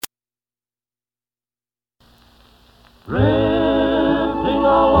drifting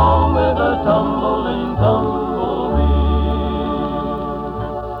along with a tumbling tumbleweed.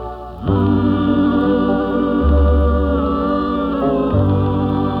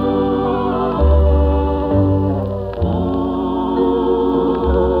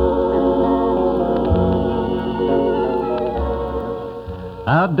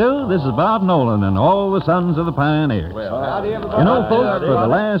 Howdo, this is Bob Nolan and all the sons of the pioneers. You know, folks, for the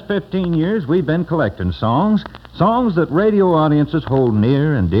last 15 years, we've been collecting songs that radio audiences hold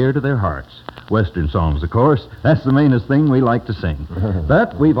near and dear to their hearts. Western songs, of course. That's the mainest thing we like to sing.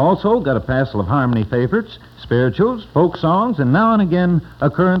 But we've also got a passel of harmony favorites, spirituals, folk songs, and now and again, a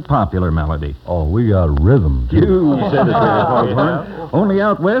current popular melody. Oh, we got rhythm, too. You said it there, Foghorn. Only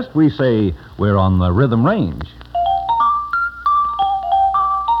out west, we say we're on the rhythm range.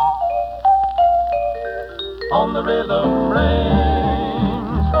 On the rhythm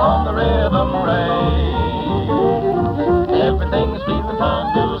range, on the rhythm range, everything's keeping time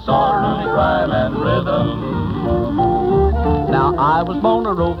to sort of really crime and rhythm. Now I was born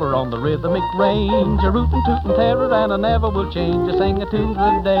a rover on the rhythmic range, a rootin' tootin' terror, and I never will change. I sing a tune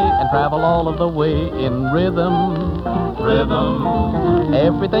today and travel all of the way in rhythm. Rhythm.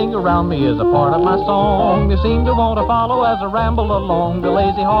 Everything around me is a part of my song. They seem to want to follow as I ramble along. The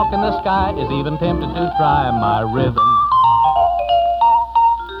lazy hawk in the sky is even tempted to try my rhythm.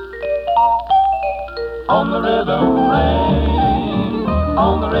 On the rhythm range,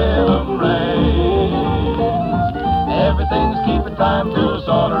 on the rhythm range, everything's keeping time to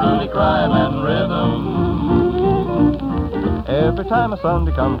sort of really crime and rhythm. Every time a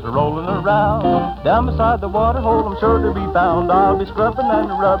Sunday comes a-rolling around, down beside the water hole I'm sure to be found. I'll be scrubbing and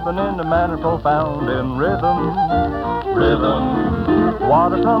rubbing in a manner profound in rhythm. Rhythm.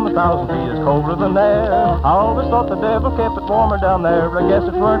 Water from 1,000 feet is colder than air. I always thought the devil kept it warmer down there. I guess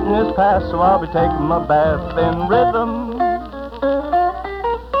it's worked in his past, so I'll be taking my bath in rhythm.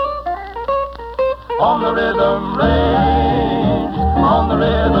 On the rhythm range, on the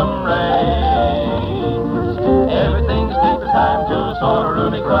rhythm range, everything's keeping time to sort of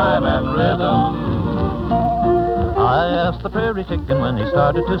really crime and rhythm. I asked the prairie chicken when he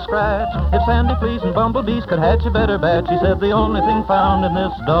started to scratch if Sandy Fleas and bumblebees could hatch a better batch. He said the only thing found in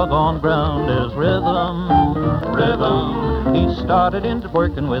this doggone ground is rhythm. Rhythm. He started into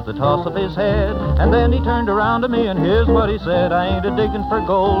working with the toss of his head, and then he turned around to me and here's what he said: I ain't a-digging for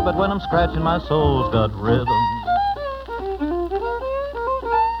gold, but when I'm scratching, my soul's got rhythm.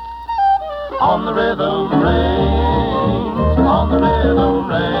 On the rhythm range, on the rhythm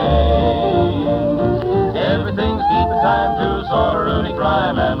range, everything's keeping time to sort of really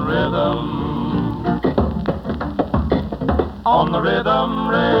crime and rhythm. On the rhythm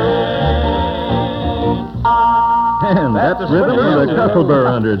range. And that rhythm is a cuckleburr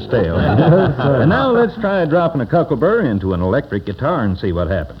under its tail. And now let's try dropping a cuckleburr into an electric guitar and see what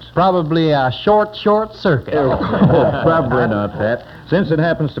happens. Probably a short circuit. Oh, probably not that, since it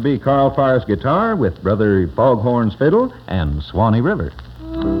happens to be Carl Farr's guitar with Brother Foghorn's fiddle and Swanee River.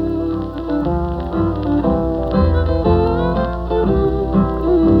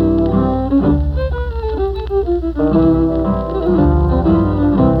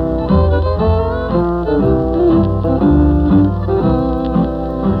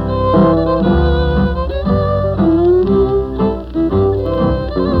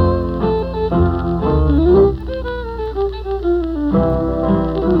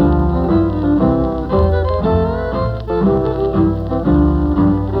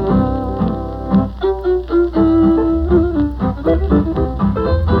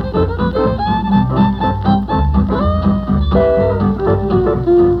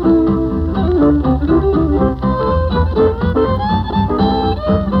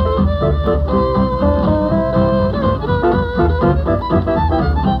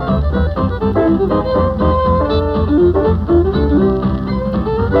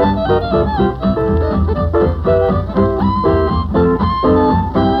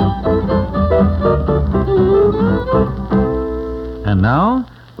 And now,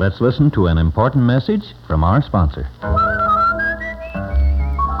 let's listen to an important message from our sponsor.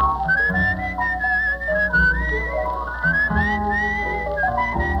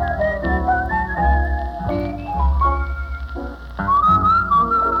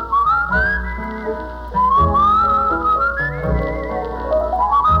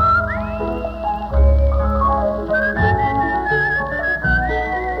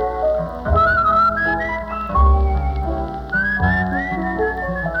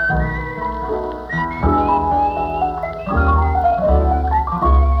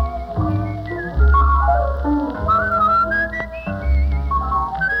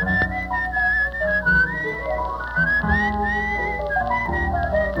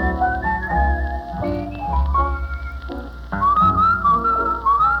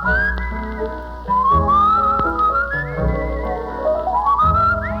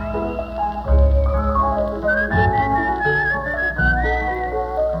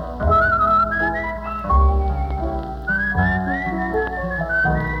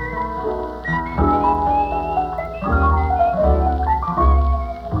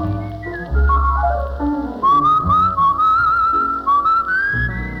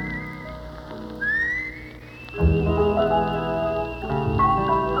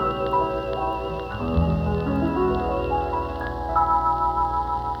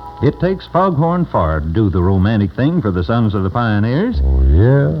 It takes foghorn far to do the romantic thing for the sons of the pioneers. Oh,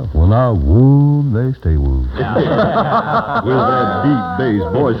 yeah. When I woo 'em, they stay woo. With that deep bass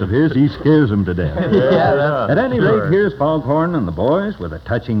voice of his, he scares them to death. At any rate, here's Foghorn and the boys with a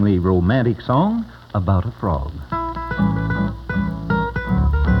touchingly romantic song about a frog.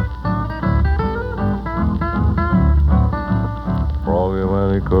 Froggy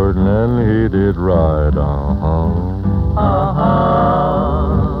went a courting and he did ride,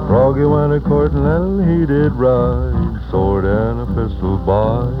 Froggy went a courting and he did ride, sword and a pistol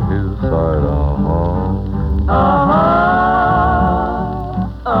by his side,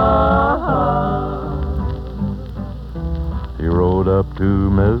 He rode up to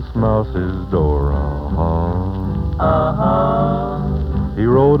Miss Mouse's door, He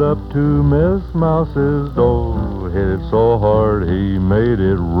rode up to Miss Mouse's door, hit it so hard he made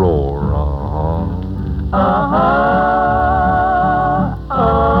it roar,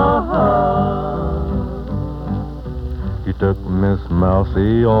 He took Miss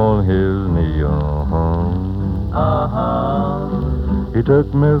Mousie on his knee, He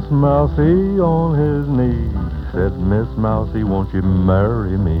took Miss Mousie on his knee, said, Miss Mousie, won't you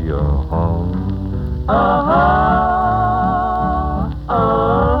marry me,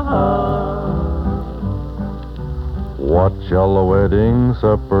 What shall the wedding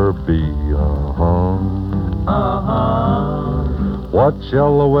supper be, What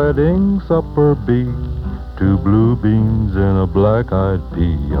shall the wedding supper be? 2 blue beans and a black-eyed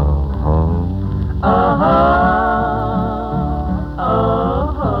pea,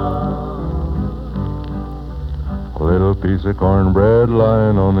 A little piece of cornbread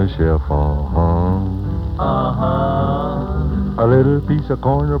lying on the shelf, A little piece of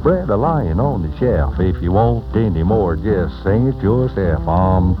cornbread lying on the shelf. If you want any more, just sing it yourself.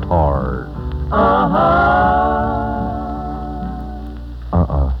 I'm tired.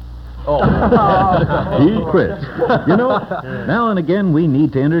 He quits. You know, now and again we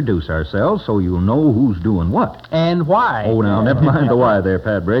need to introduce ourselves so you'll know who's doing what. And why? Oh, now, never mind the why there,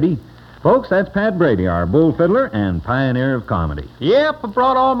 Pat Brady. Folks, that's Pat Brady, our bull fiddler and pioneer of comedy. Yep, I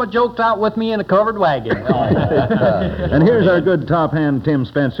brought all my jokes out with me in a covered wagon. And here's our good top hand, Tim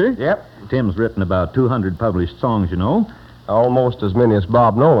Spencer. Yep. Tim's written about 200 published songs, you know. Almost as many as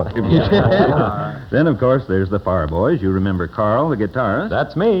Bob Nolan. Then, of course, there's the Far Boys. You remember Carl, the guitarist.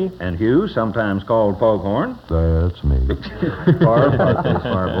 That's me. And Hugh, sometimes called Foghorn. That's me.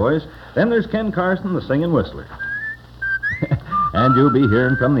 Far Boys. Then there's Ken Carson, the singing whistler. And you'll be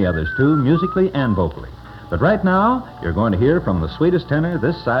hearing from the others, too, musically and vocally. But right now, you're going to hear from the sweetest tenor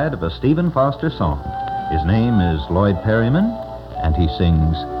this side of a Stephen Foster song. His name is Lloyd Perryman, and he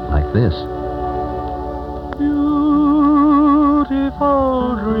sings like this.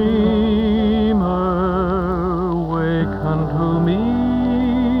 Beautiful dreamer, wake unto me.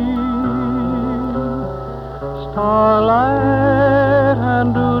 Starlight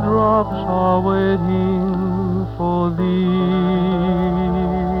and dewdrops are waiting for thee.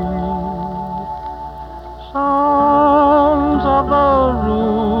 Songs of the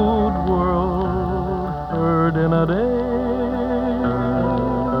rude world heard in a day,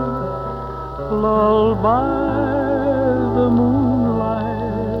 lulled by the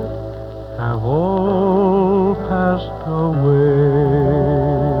moonlight, have all passed away.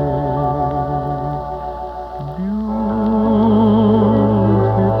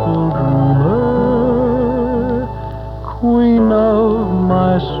 Beautiful dreamer, queen of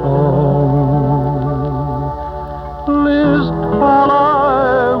my song, list while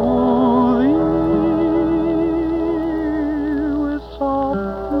I woo thee with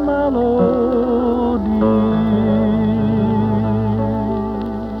soft melody.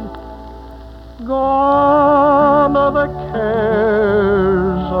 Gone are the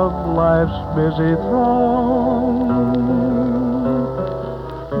cares of life's busy throng.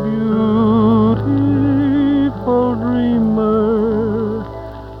 Beautiful dreamer,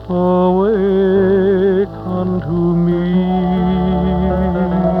 awake unto me.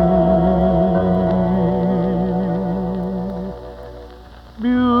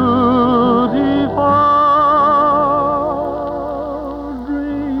 Beautiful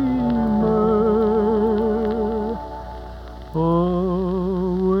dreamer,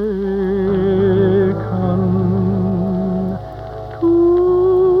 awaken to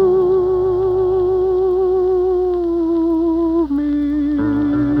me.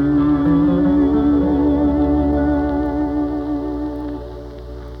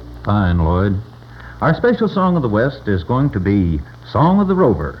 Fine, Lloyd. Our special song of the West is going to be Song of the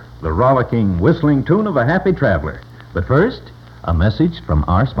Rover, the rollicking, whistling tune of a happy traveler. But first, a message from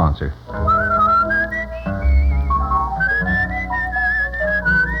our sponsor.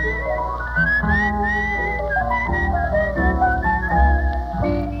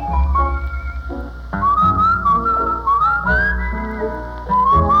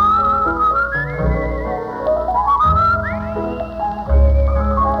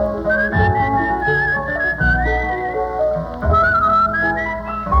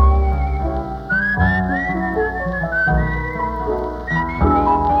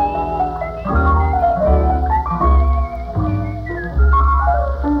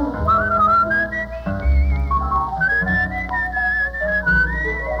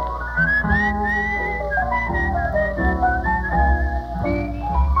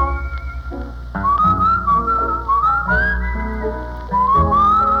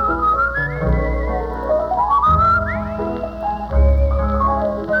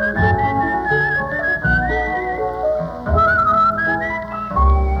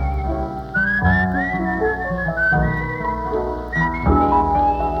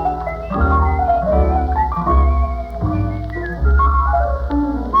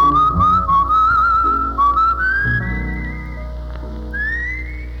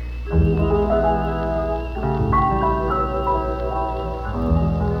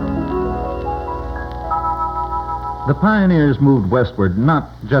 The pioneers moved westward not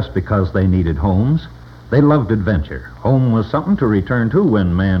just because they needed homes. They loved adventure. Home was something to return to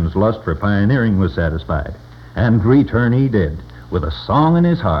when man's lust for pioneering was satisfied. And return he did, with a song in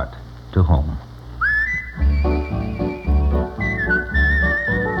his heart, to home.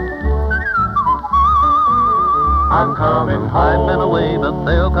 I'm coming home. I've been away, but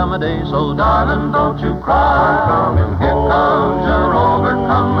there'll come a day, so darling, don't you cry. I'm coming home. Here comes your Robert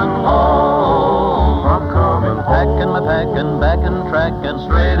coming home. I'm coming home. Packing my packing, back and tracking,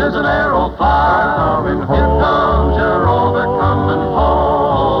 straight as an arrow fly. I'm coming home. Here comes your Robert coming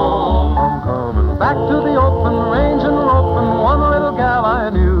home. I'm coming home. Back to the open range and roping one little gal I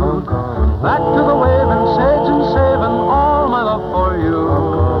knew. I'm coming home. Back to the waving, sage and saving all my love for you. I'm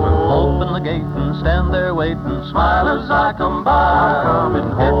coming home. Open the gate and stand there waiting, Smile as I come by. I'm coming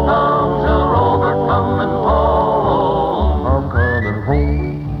home. Here comes your Robert coming home. I'm coming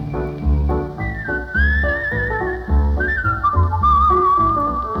home.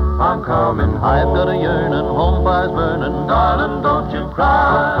 I'm coming home. I've got a yearning, home fire's burning, darling, don't you cry.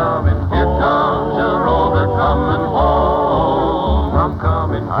 I'm coming home. Here comes your Robert coming home. I'm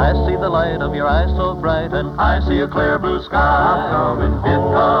coming home. I see the light of your eyes so bright, and I see a clear blue sky. I'm coming home. Here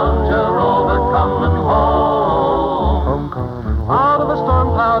comes your Robert coming home. I'm coming home. Out of a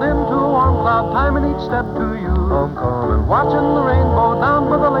storm cloud into a warm cloud, timing each step to you. I'm coming home. Watching the rainbow down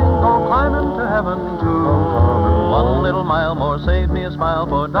by the lane go, climbing to heaven too. I'm coming home. One little mile more saved me a smile,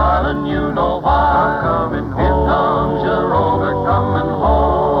 for darling, you know why. I'm coming home. Here comes your Robert coming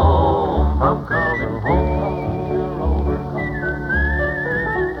home. I'm coming home.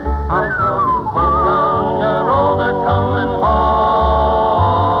 I'm coming home. Your Robert coming home.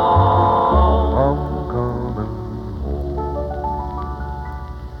 I'm coming home.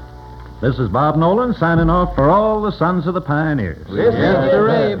 This is Bob Nolan signing off for all the sons of the pioneers. Yes, Mr.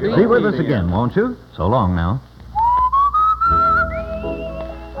 Ray. Be with us again, won't you? So long now.